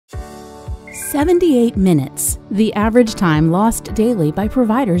78 minutes, the average time lost daily by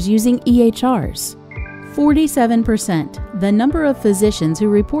providers using EHRs. 47%, the number of physicians who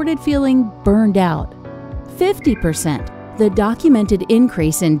reported feeling burned out. 50%, the documented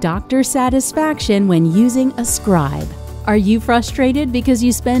increase in doctor satisfaction when using a scribe. Are you frustrated because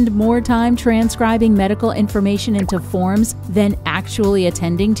you spend more time transcribing medical information into forms than actually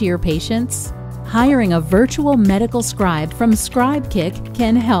attending to your patients? Hiring a virtual medical scribe from Scribekick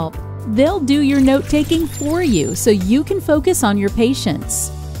can help. They'll do your note-taking for you so you can focus on your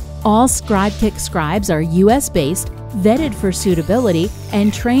patients. All Scribekick scribes are US-based, vetted for suitability,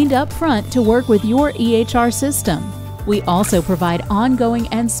 and trained up front to work with your EHR system. We also provide ongoing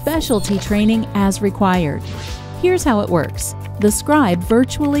and specialty training as required. Here's how it works. The scribe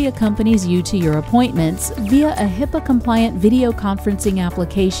virtually accompanies you to your appointments via a HIPAA-compliant video conferencing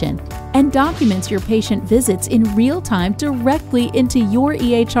application and documents your patient visits in real time directly into your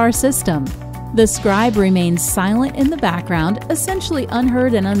EHR system. The scribe remains silent in the background, essentially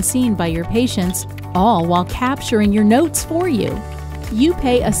unheard and unseen by your patients, all while capturing your notes for you. You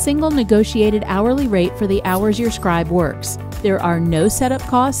pay a single negotiated hourly rate for the hours your scribe works. There are no setup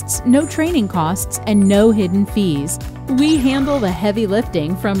costs, no training costs, and no hidden fees. We handle the heavy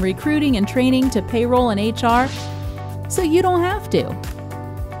lifting from recruiting and training to payroll and HR, so you don't have to.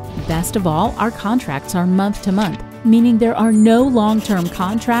 Best of all, our contracts are month to month, meaning there are no long-term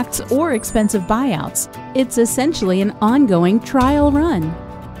contracts or expensive buyouts. It's essentially an ongoing trial run.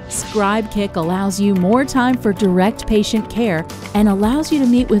 Scribekick allows you more time for direct patient care and allows you to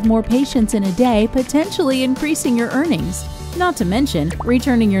meet with more patients in a day, potentially increasing your earnings. Not to mention,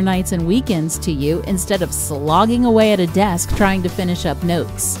 returning your nights and weekends to you instead of slogging away at a desk trying to finish up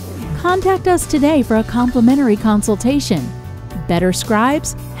notes. Contact us today for a complimentary consultation. Better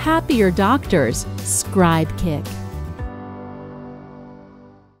scribes, happier doctors. Scribekick.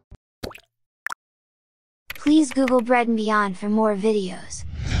 Please Google Breadnbeyond for more videos.